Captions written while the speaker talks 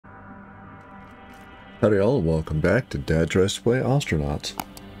Howdy all, welcome back to Dad Tries to Play Ostranauts.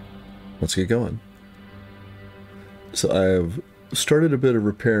 Let's get going. So I've started a bit of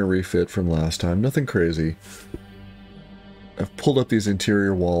repair and refit from last time, nothing crazy. I've pulled up these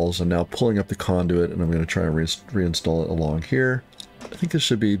interior walls and now pulling up the conduit, and I'm going to try and reinstall it along here. I think this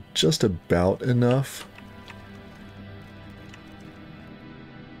should be just about enough.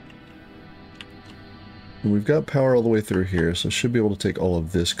 And we've got power all the way through here, so should be able to take all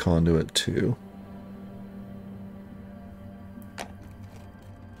of this conduit too.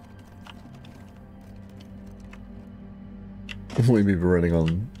 We'll be running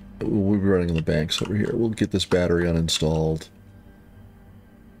on the banks over here. We'll get this battery uninstalled.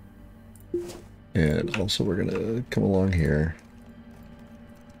 And also we're gonna come along here.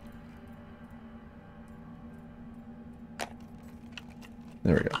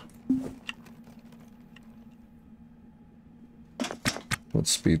 There we go. Let's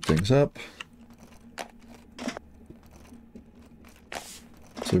speed things up.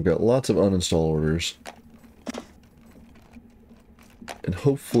 So we've got lots of uninstall orders. And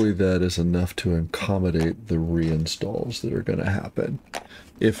hopefully that is enough to accommodate the reinstalls that are going to happen.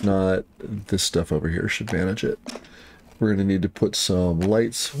 If not, this stuff over here should manage it. We're going to need to put some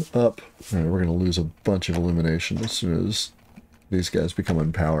lights up. We're going to lose a bunch of illumination as soon as these guys become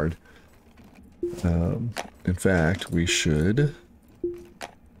unpowered. In fact, we should...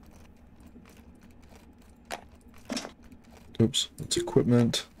 Oops, that's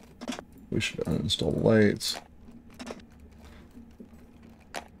equipment. We should uninstall the lights.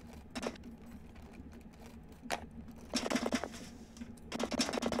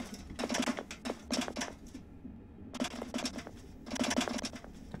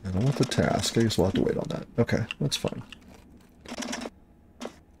 I don't want the task. I guess we'll have to wait on that. Okay, that's fine.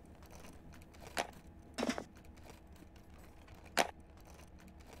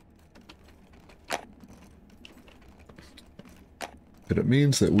 But it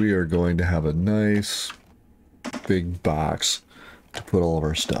means that we are going to have a nice big box to put all of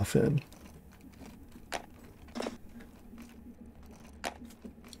our stuff in.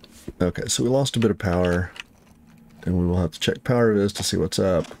 Okay, so we lost a bit of power, and we will have to check power viz to see what's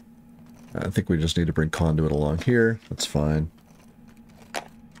up. I think we just need to bring conduit along here. That's fine.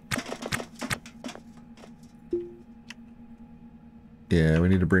 Yeah, we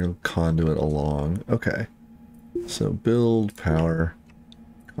need to bring conduit along. Okay. So build power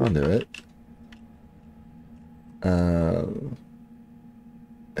conduit. I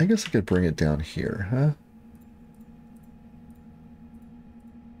guess I could bring it down here, huh?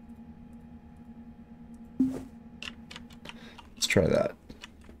 Let's try that.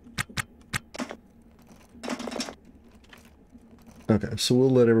 Okay, so we'll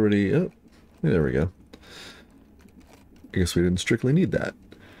let everybody... Oh, there we go. I guess we didn't strictly need that.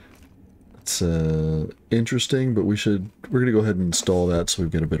 It's interesting, but we're going to go ahead and install that so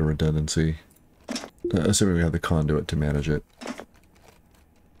we've got a bit of redundancy. Assuming we have the conduit to manage it.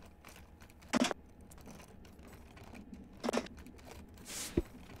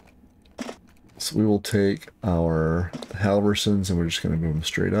 So we will take our Halversons and we're just going to move them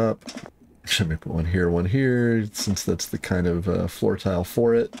straight up. Should maybe put one here, since that's the kind of floor tile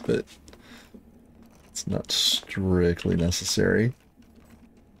for it, but it's not strictly necessary.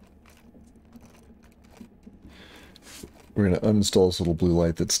 We're going to uninstall this little blue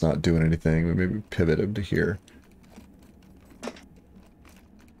light that's not doing anything. We maybe pivot him to here.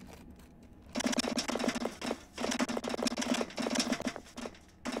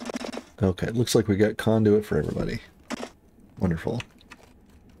 Okay, it looks like we got conduit for everybody. Wonderful.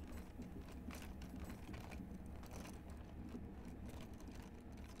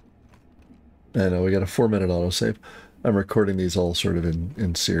 I know, we got a 4-minute autosave. I'm recording these all sort of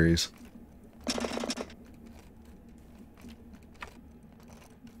in series.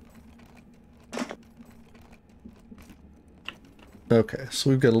 Okay, so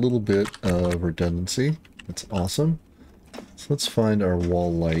we've got a little bit of redundancy. That's awesome. So let's find our wall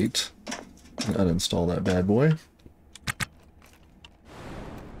light and uninstall that bad boy.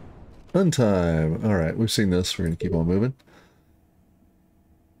 Runtime. Alright, we've seen this. We're going to keep on moving.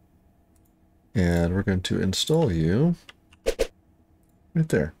 And we're going to install you right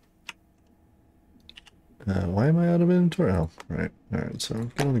there. Why am I out of inventory? Oh, right. Alright, so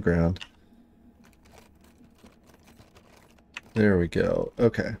get on the ground. There we go.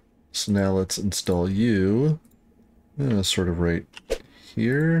 Okay. So now let's install you. Sort of right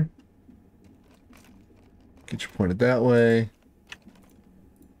here. Get you pointed that way.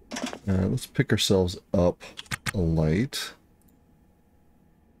 Let's pick ourselves up a light.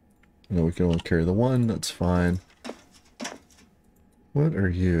 No, we can only carry the one. That's fine. What are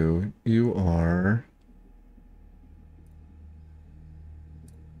you? You are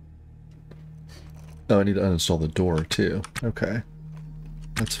Oh, I need to uninstall the door too. Okay.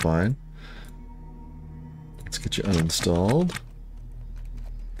 That's fine. Let's get you uninstalled.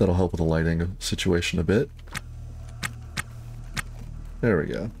 That'll help with the lighting situation a bit. There we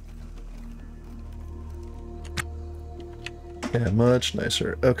go. Yeah, much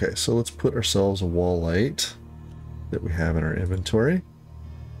nicer. Okay, so let's put ourselves a wall light that we have in our inventory.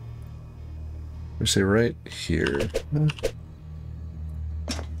 We say right here.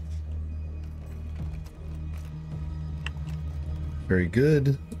 Very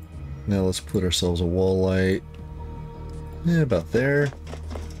good. Now let's put ourselves a wall light. Yeah, about there.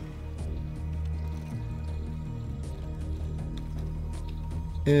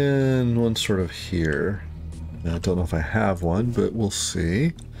 And one sort of here. I don't know if I have one, but we'll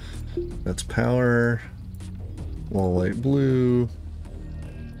see. That's power. Wall light blue.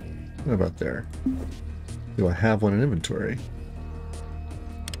 What about there? Do I have one in inventory?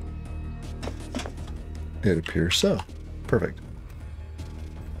 It appears so. Perfect.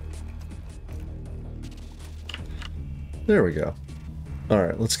 There we go.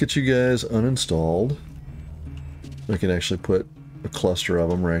 Alright, let's get you guys uninstalled. We can actually put a cluster of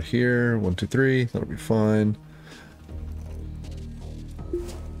them right here. 1, 2, 3. That'll be fine.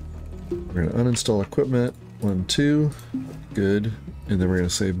 We're going to uninstall equipment. 1, 2. Good. And then we're going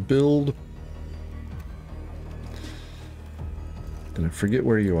to say build. And I forget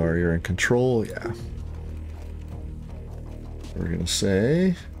where you are. You're in control. Yeah. We're going to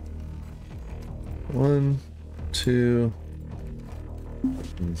say 1, 2.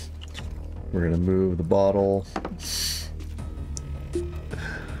 We're going to move the bottle.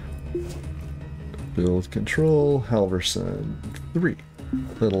 Build control, Halverson 3.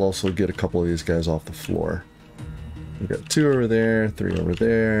 That'll also get a couple of these guys off the floor. We've got 2 over there, 3 over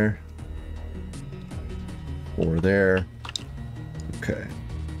there, 4 there. Okay.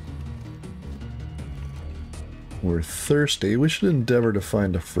 We're thirsty. We should endeavor to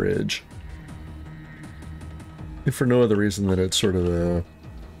find a fridge. If for no other reason than it's sort of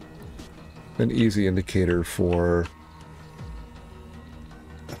an easy indicator for...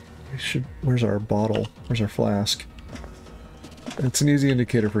 Where's our bottle? Where's our flask? It's an easy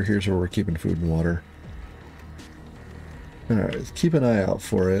indicator for here's where we're keeping food and water. Alright, keep an eye out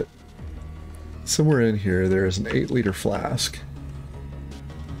for it. Somewhere in here there is an 8-liter flask.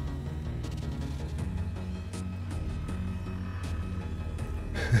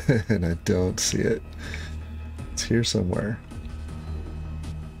 And I don't see it. It's here somewhere.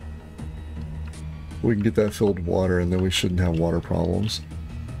 We can get that filled with water and then we shouldn't have water problems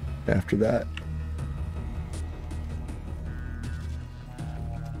after that.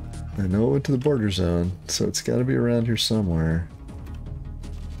 I know it went to the border zone, so it's got to be around here somewhere.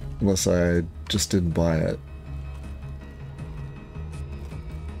 Unless I just didn't buy it.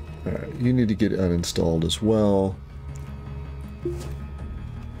 Alright, you need to get uninstalled as well.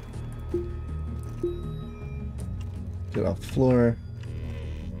 Get off the floor.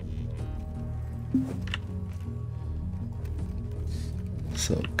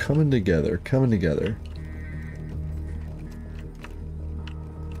 So, coming together, coming together.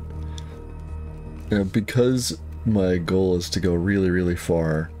 Now, because my goal is to go really, really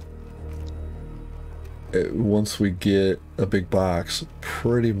far, once we get a big box,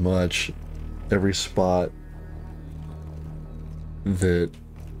 pretty much every spot that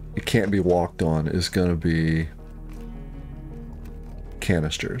it can't be walked on is going to be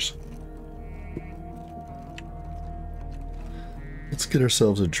canisters. Let's get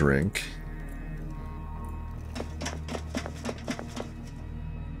ourselves a drink.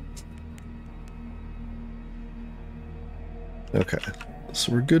 Okay,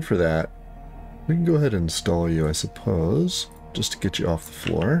 so we're good for that. We can go ahead and install you, I suppose, just to get you off the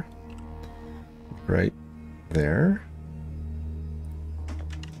floor. Right there.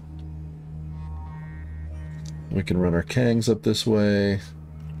 We can run our Kangs up this way.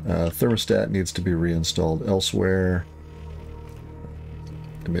 Thermostat needs to be reinstalled elsewhere.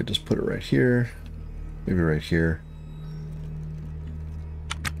 I may just put it right here. Maybe right here.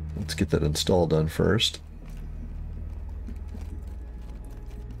 Let's get that install done first.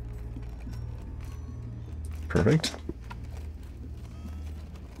 Perfect.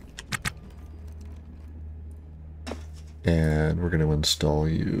 And we're going to install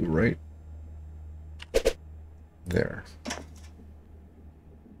you right there.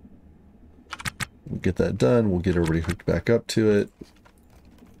 We'll get that done. We'll get everybody hooked back up to it.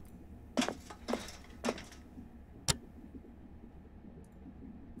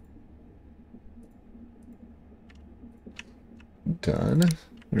 Done.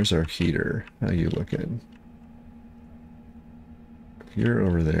 Where's our heater? How you looking? You're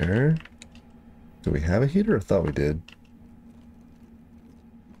over there. Do we have a heater? I thought we did.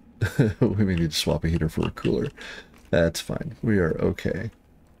 We may need to swap a heater for a cooler. That's fine. We are okay.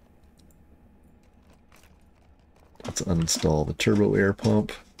 Let's uninstall the turbo air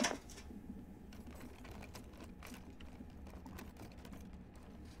pump.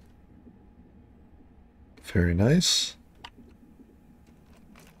 Very nice.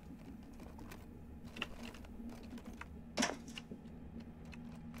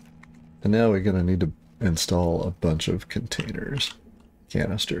 And now we're going to need to install a bunch of containers,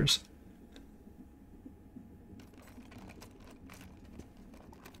 canisters.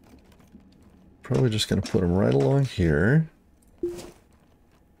 Probably just going to put them right along here.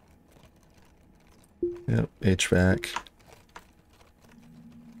 Yep, HVAC.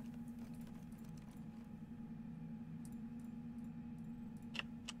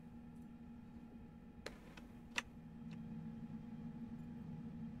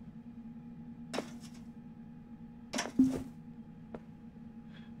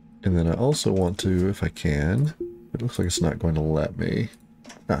 And then I also want to, if I can, it looks like it's not going to let me.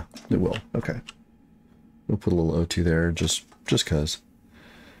 Ah, it will. Okay. We'll put a little O2 there just cause.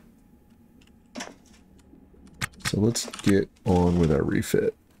 So let's get on with our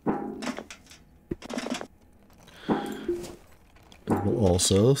refit. And we'll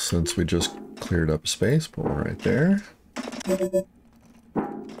also, since we just cleared up space, put one right there.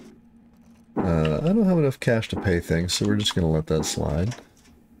 I don't have enough cash to pay things, so we're just going to let that slide.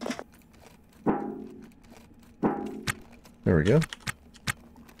 There we go.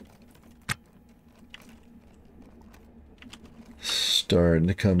 Starting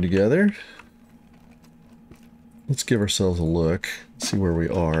to come together. Let's give ourselves a look, see where we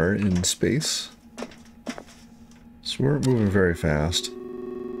are in space. So we're moving very fast.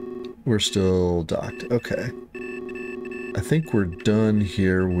 We're still docked. Okay. I think we're done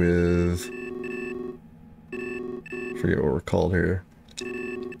here with... forget what we're called here.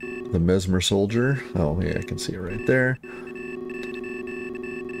 The Mesmer Soldier. Oh, yeah, I can see it right there.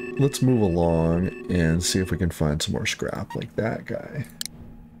 Let's move along and see if we can find some more scrap like that guy.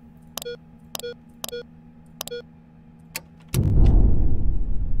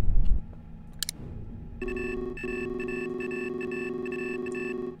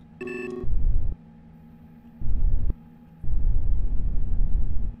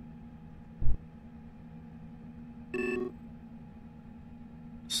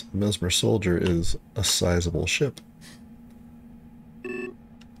 So Mesmer Soldier is a sizable ship.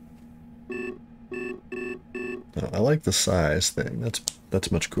 I like the size thing.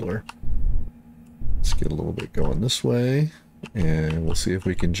 That's much cooler. Let's get a little bit going this way, and we'll see if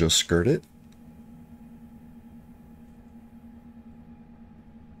we can just skirt it.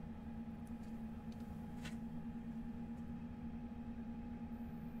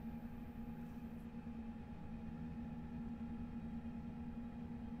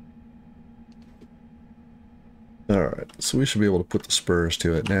 Alright, so we should be able to put the spurs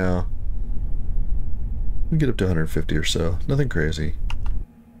to it now. We can get up to 150 or so. Nothing crazy.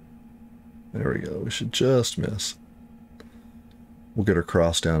 There we go. We should just miss. We'll get our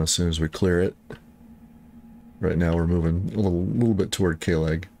cross down as soon as we clear it. Right now we're moving a little bit toward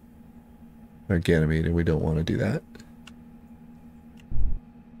K-leg. Or Ganymede, and we don't want to do that.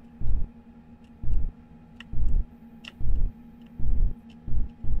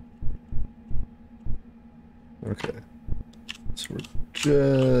 Okay. So we're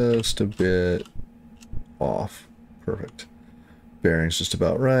just a bit off. Perfect. Bearing's just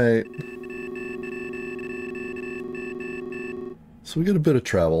about right. So we get a bit of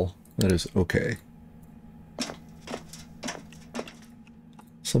travel. That is okay.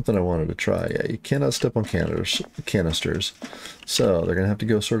 Something I wanted to try. Yeah, you cannot step on canisters. So they're going to have to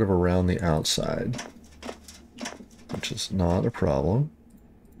go sort of around the outside, which is not a problem.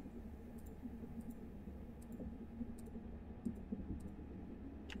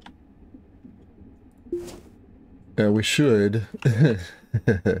 We should,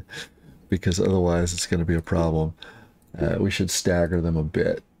 because otherwise it's going to be a problem. We should stagger them a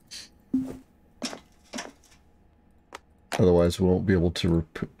bit. Otherwise we won't be able to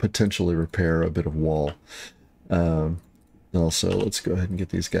potentially repair a bit of wall. Also, let's go ahead and get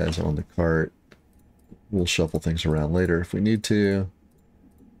these guys on the cart. We'll shuffle things around later if we need to.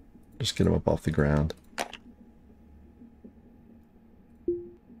 Just get them up off the ground.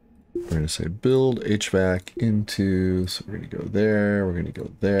 We're going to say build HVAC into, so we're going to go there, we're going to go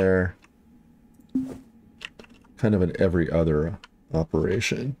there. Kind of an every other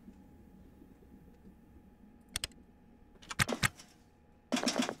operation.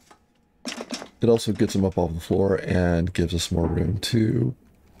 It also gets them up off the floor and gives us more room to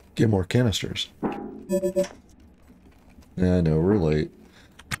Get more canisters. Yeah, I know, we're late.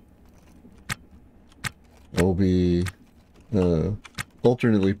 I'll be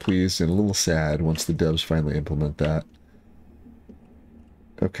alternately pleased and a little sad once the devs finally implement that.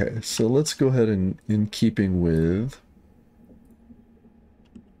 Okay, so let's go ahead and, in keeping with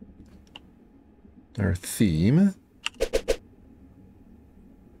our theme,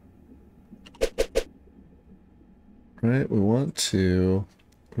 right,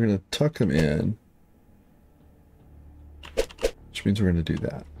 we're going to tuck them in, which means we're going to do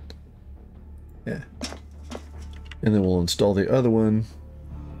that. Yeah. And then we'll install the other one.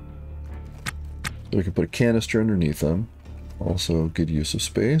 So we can put a canister underneath them. Also good use of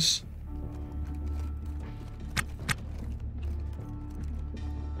space.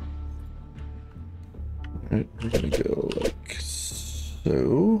 Alright, we're going to go like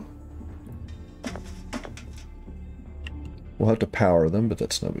so. We'll have to power them, but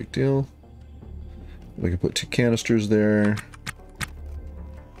that's no big deal. We can put 2 canisters there.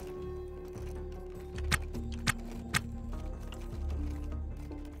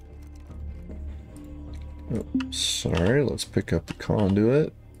 Oh, sorry, let's pick up the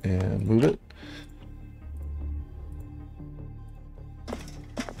conduit and move it.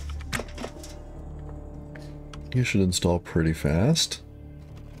 You should install pretty fast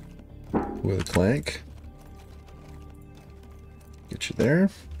with a clank. Get you there.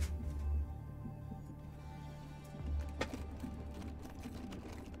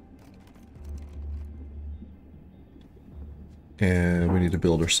 And we need to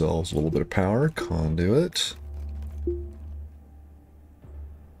build ourselves a little bit of power. Conduit.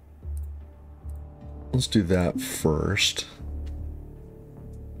 Let's do that first.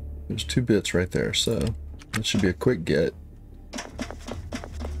 There's 2 bits right there, so that should be a quick get.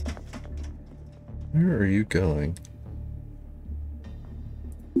 Where are you going?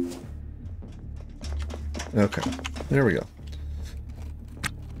 Okay, there we go.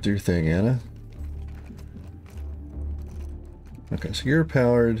 Do your thing, Anna. Okay, so you're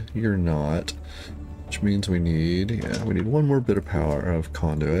powered, you're not, which means we need, we need 1 more bit of power of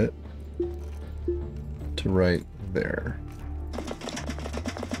conduit to right there.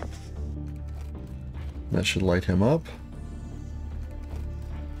 That should light him up.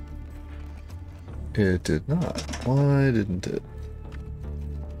 It did not. Why didn't it?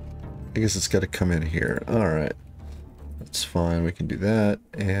 I guess it's got to come in here. Alright. That's fine. We can do that.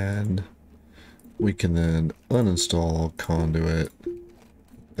 And we can then uninstall conduit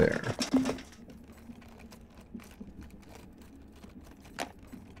there.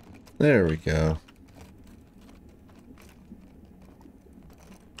 There we go.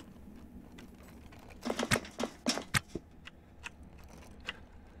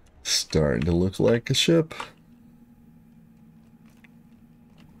 Starting to look like a ship.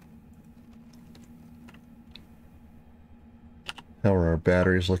 How are our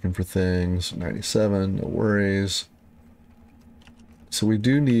batteries looking for things? 97, no worries. So we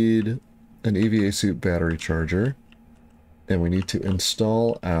do need an EVA suit battery charger. And we need to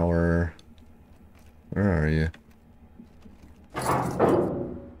install our... Where are you?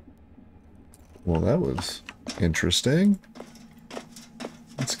 Well, that was interesting.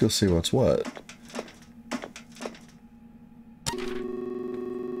 Let's go see what's what.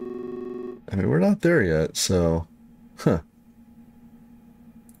 I mean, we're not there yet, so... Huh.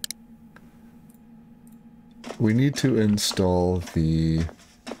 We need to install the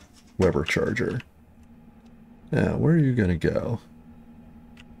Weber charger. Now, where are you going to go?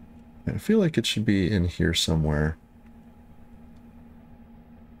 I feel like it should be in here somewhere.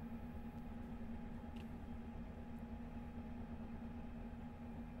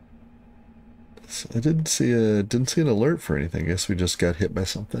 So I didn't see an alert for anything. I guess we just got hit by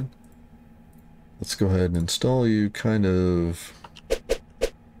something. Let's go ahead and install you kind of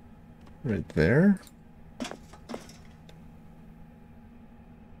right there.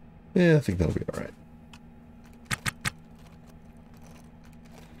 Yeah, I think that'll be all right.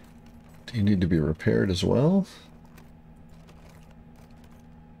 Do you need to be repaired as well?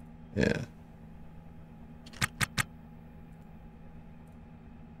 Yeah.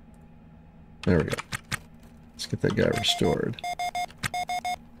 There we go. Let's get that guy restored.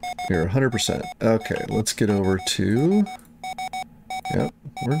 Here, 100%. Okay, let's get over to... Yep,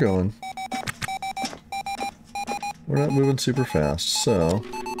 we're going. We're not moving super fast, so...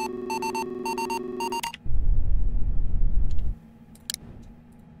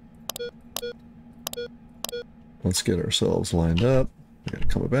 Let's get ourselves lined up. We gotta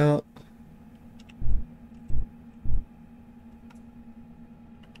come about.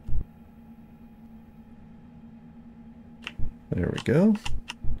 There we go.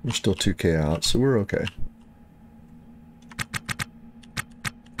 We're still 2K out, so we're okay.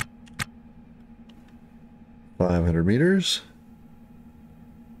 $500 meters.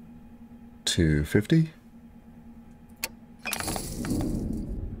 250.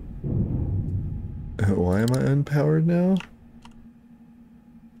 Why am I unpowered now?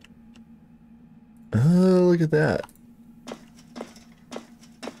 Oh, look at that.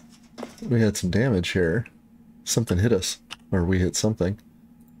 We had some damage here. Something hit us. Or we hit something.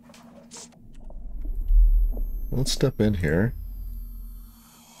 Let's step in here.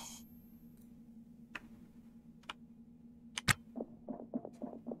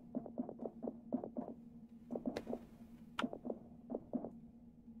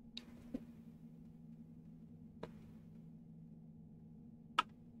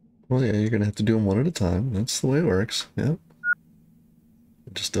 Well, yeah, you're going to have to do them one at a time. That's the way it works. Yep.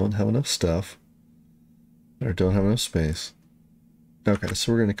 Just don't have enough stuff. Or don't have enough space. Okay,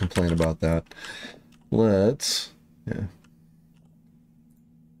 so we're going to complain about that. Let's... Yeah.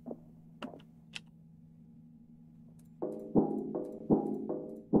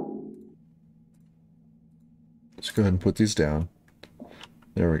 Let's go ahead and put these down.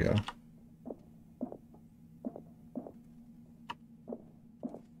 There we go.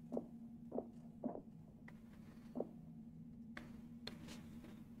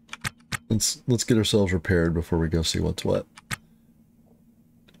 Let's get ourselves repaired before we go see what's what.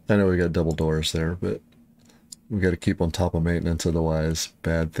 I know we got double doors there, but we got to keep on top of maintenance, otherwise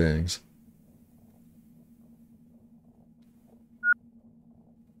bad things.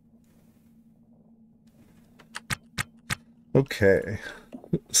 Okay,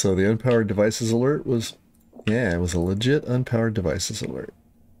 so the unpowered devices alert was, yeah, it was a legit unpowered devices alert.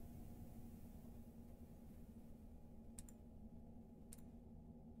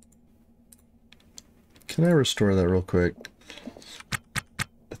 Can I restore that real quick?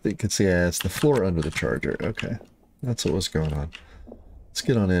 I think you can see, yeah, it's the floor under the charger. Okay, that's what was going on. Let's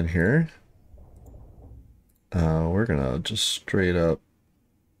get on in here. We're gonna just straight up...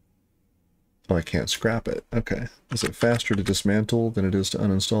 Oh, I can't scrap it. Okay. Is it faster to dismantle than it is to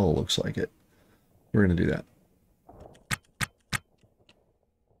uninstall? Looks like it. We're gonna do that.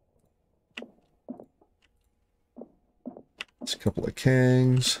 It's a couple of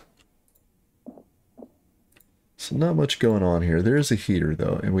Kangs. So not much going on here. There is a heater,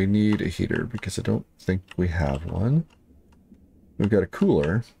 though, and we need a heater because I don't think we have one. We've got a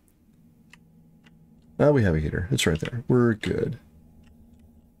cooler. Oh, we have a heater. It's right there. We're good.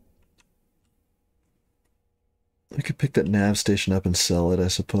 We could pick that nav station up and sell it, I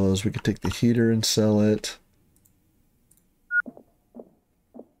suppose. We could take the heater and sell it.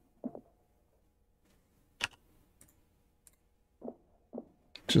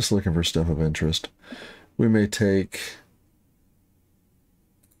 Just looking for stuff of interest. We may take...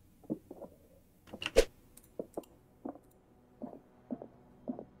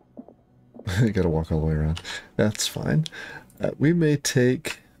 I gotta walk all the way around. That's fine. We may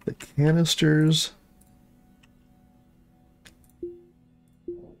take the canisters.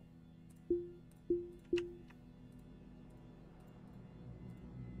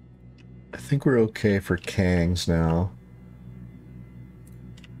 I think we're okay for Kangs now.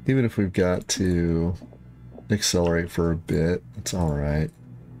 Even if we've got to accelerate for a bit, it's alright.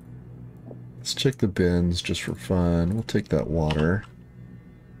 Let's check the bins just for fun. We'll take that water.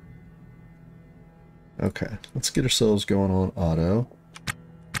 Okay, let's get ourselves going on auto.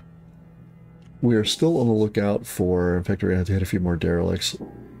 We are still on the lookout for, in fact, we're going to have to hit a few more derelicts.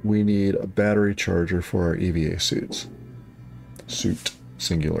 We need a battery charger for our EVA suits. Suit,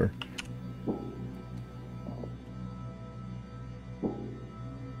 singular.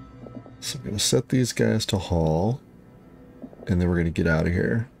 So I'm going to set these guys to haul, and then we're going to get out of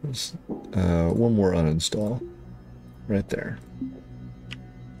here. There's one more uninstall right there.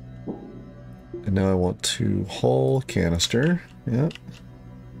 And now I want to haul canister. Yep.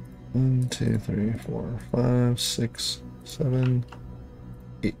 1, 2, 3, 4, 5, 6, 7,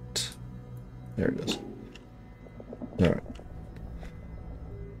 8. There it is. Alright.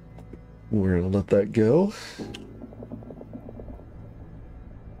 We're going to let that go.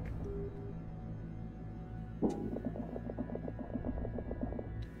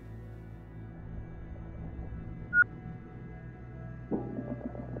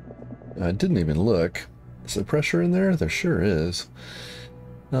 I didn't even look. Is there pressure in there? There sure is.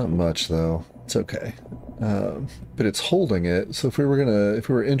 Not much though. It's okay. But it's holding it. So if we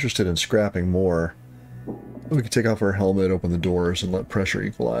were interested in scrapping more, we could take off our helmet, open the doors, and let pressure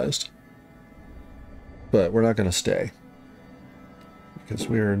equalized. But we're not going to stay because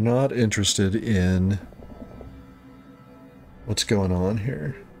we are not interested in what's going on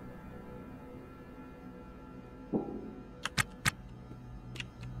here.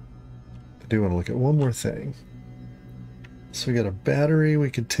 do want to look at one more thing. So we got a battery we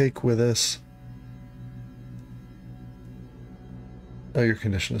could take with us. Oh, your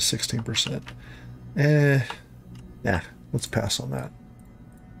condition is 16%. Yeah, let's pass on that.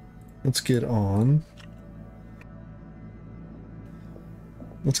 Let's get on.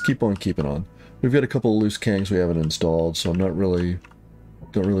 Let's keep on keeping on. We've got a couple of loose kangs we haven't installed, so I'm not really...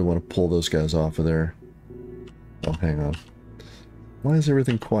 don't really want to pull those guys off of there. Oh, hang on. Why is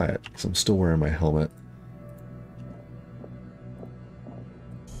everything quiet? Because I'm still wearing my helmet.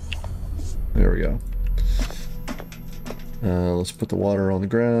 There we go. Let's put the water on the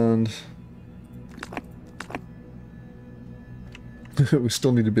ground. We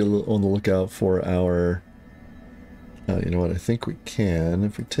still need to be on the lookout for our... you know what? I think we can.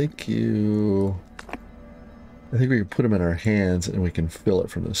 If we take you... I think we can put them in our hands and we can fill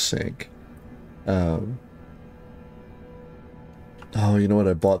it from the sink. Oh, you know what?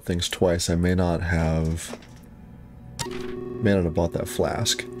 I bought things twice. I may not have bought that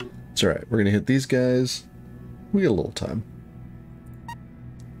flask. It's alright. We're going to hit these guys. We get a little time.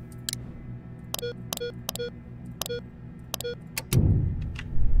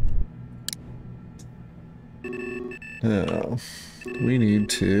 Now, we need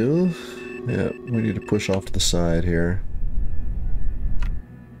to... yeah, we need to push off to the side here.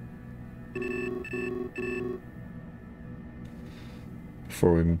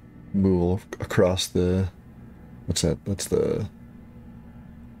 Before we move across the... what's that? That's the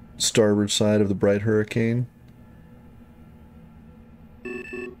starboard side of the Bright Hurricane.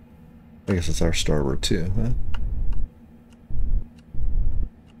 I guess it's our starboard too, huh?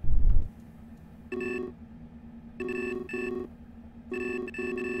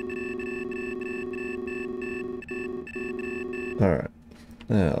 Alright,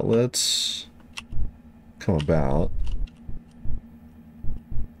 now let's come about.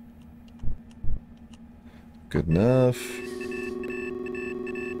 Good enough.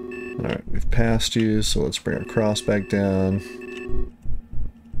 Alright, we've passed you, so let's bring our cross back down.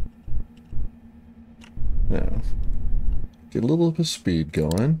 Now, get a little bit of speed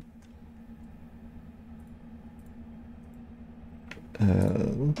going.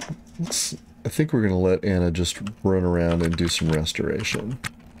 I think we're going to let Anna just run around and do some restoration.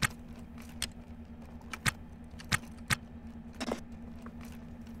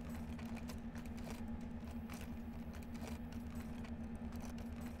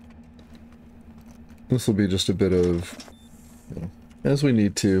 This will be just a bit of, you know, as we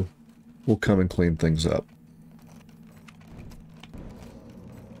need to, we'll come and clean things up.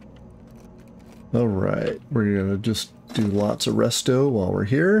 Alright, we're going to just do lots of resto while we're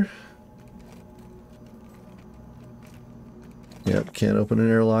here. Yep, can't open an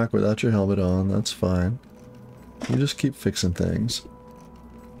airlock without your helmet on, that's fine. You just keep fixing things.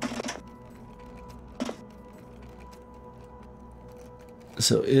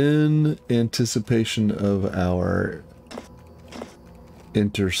 So in anticipation of our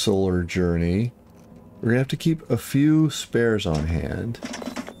intersolar journey, we're going to have to keep a few spares on hand.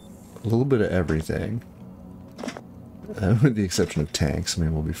 A little bit of everything. With the exception of tanks, I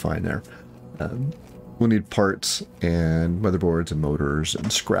mean, we'll be fine there. We'll need parts and motherboards and motors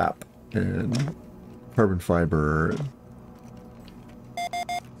and scrap and carbon fiber.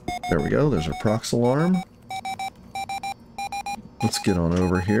 There we go, there's our prox alarm. Let's get on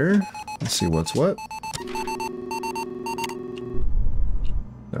over here and see what's what.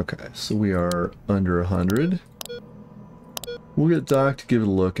 Okay, so we are under 100. We'll get docked, give it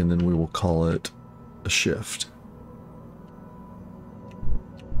a look, and then we will call it a shift.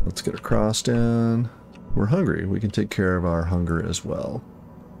 Let's get our cross down. We're hungry. We can take care of our hunger as well.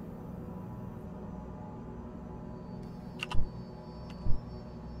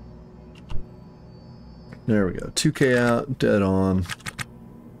 There we go. 2K out, dead on.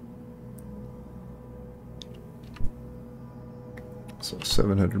 So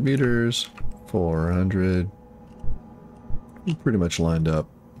 700 meters, 400. We're pretty much lined up.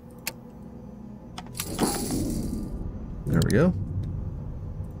 There we go.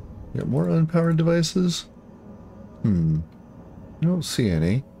 Got more unpowered devices? I don't see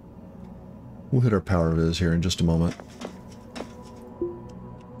any. We'll hit our power viz here in just a moment.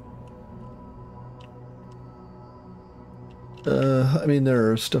 I mean,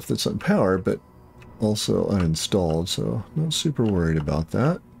 there are stuff that's unpowered, but also uninstalled, so not super worried about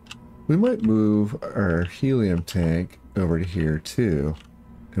that. We might move our helium tank over to here too,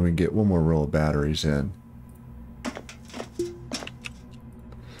 and we can get one more row of batteries in.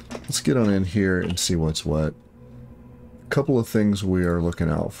 Let's get on in here and see what's what. A couple of things we are looking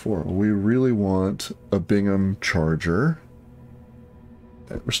out for. We really want a Bingham charger.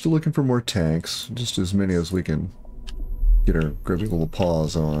 We're still looking for more tanks, just as many as we can get our grubby little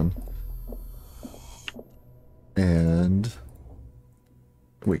paws on. And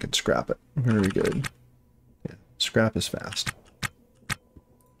we can scrap it. Very good. Yeah, scrap is fast.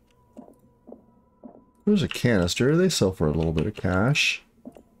 There's a canister. They sell for a little bit of cash.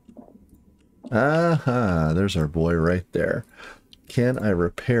 Aha, there's our boy right there. Can I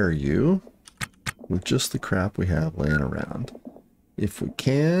repair you with just the crap we have laying around? If we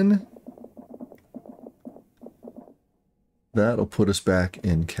can, that'll put us back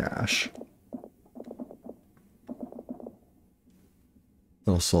in cash.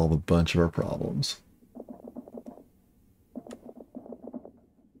 That'll solve a bunch of our problems.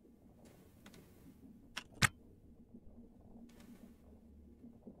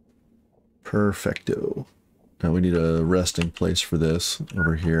 Perfecto. Now we need a resting place for this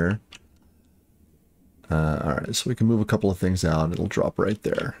over here. Alright, so we can move a couple of things out. It'll drop right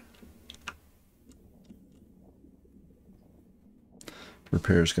there.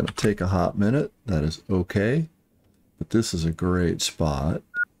 Repair's going to take a hot minute. That is okay. But this is a great spot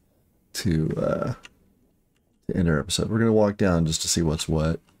to end our episode. We're going to walk down just to see what's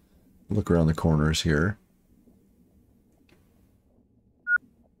what. Look around the corners here.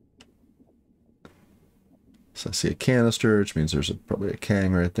 So I see a canister, which means there's probably a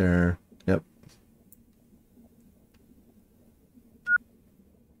Kang right there. Yep.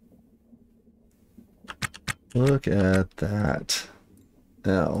 Look at that.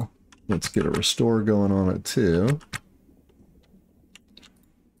 Now, let's get a restore going on it too.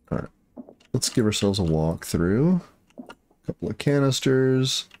 Alright. Let's give ourselves a walk through. A couple of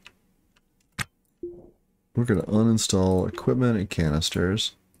canisters. We're going to uninstall equipment and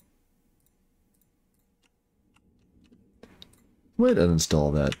canisters. Might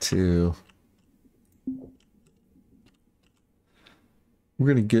uninstall that too. We're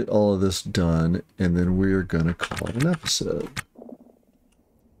going to get all of this done, and then we're going to call it an episode.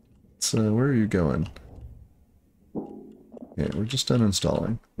 So, where are you going? Yeah, we're just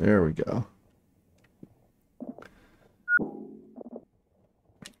uninstalling. There we go.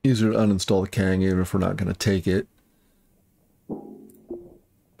 Easier to uninstall the Kang even if we're not going to take it.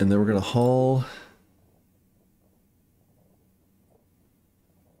 And then we're going to haul...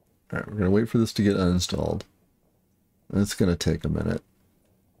 Alright, we're going to wait for this to get uninstalled. It's going to take a minute.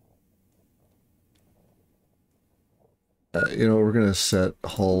 You know, we're going to set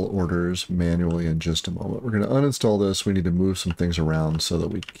haul orders manually in just a moment. We're going to uninstall this. We need to move some things around so that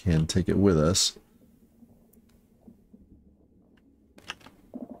we can take it with us.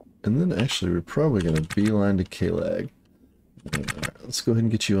 And then actually we're probably going to beeline to K-Lag. Alright, let's go ahead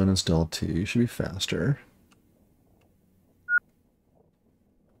and get you uninstalled too. You should be faster.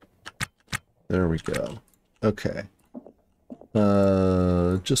 There we go. Okay.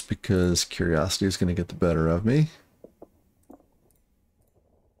 Just because curiosity is going to get the better of me.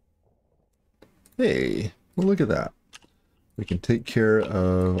 Hey, well, look at that. We can take care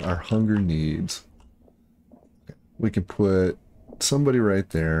of our hunger needs. Okay. We can put somebody right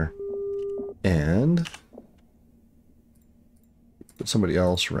there and put somebody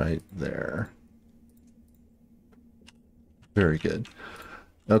else right there. Very good.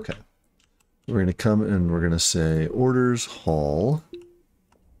 Okay. We're going to come and we're going to say orders haul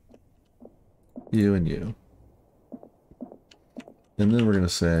you and you. And then we're going to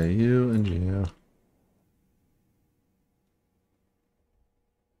say you and you.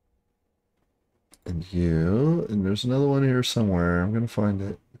 And you. And there's another one here somewhere. I'm going to find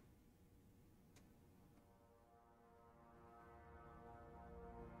it.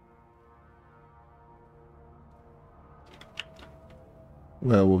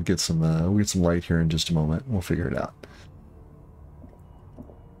 Well, we'll get some light here in just a moment. We'll figure it out.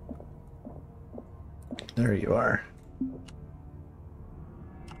 There you are.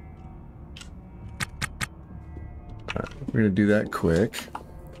 All right, we're going to do that quick.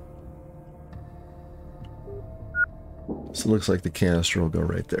 So it looks like the canister will go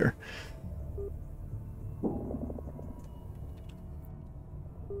right there.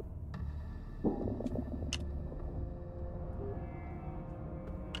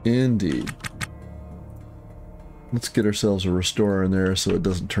 Indeed. Let's get ourselves a restorer in there so it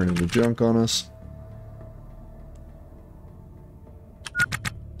doesn't turn into junk on us.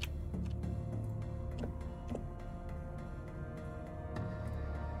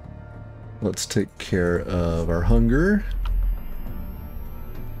 Let's take care of our hunger.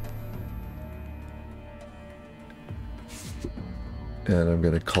 And I'm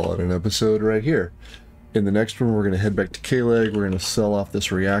going to call it an episode right here. In the next one, we're going to head back to K-Leg. We're going to sell off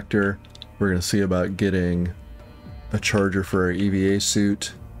this reactor. We're going to see about getting a charger for our EVA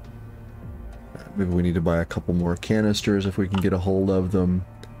suit. Maybe we need to buy a couple more canisters if we can get a hold of them.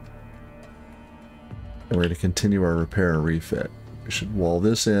 And we're going to continue our repair and refit. We should wall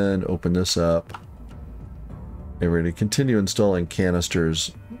this in, open this up. And we're going to continue installing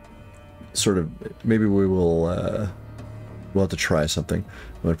canisters. Sort of, maybe we will, we'll have to try something.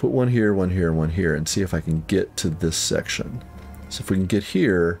 I'm going to put one here, one here, one here, and see if I can get to this section. So if we can get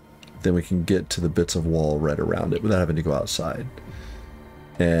here, then we can get to the bits of wall right around it without having to go outside.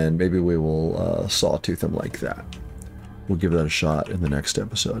 And maybe we will sawtooth them like that. We'll give that a shot in the next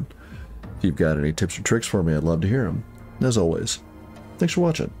episode. If you've got any tips or tricks for me, I'd love to hear them. And as always, thanks for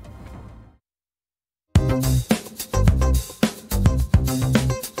watching.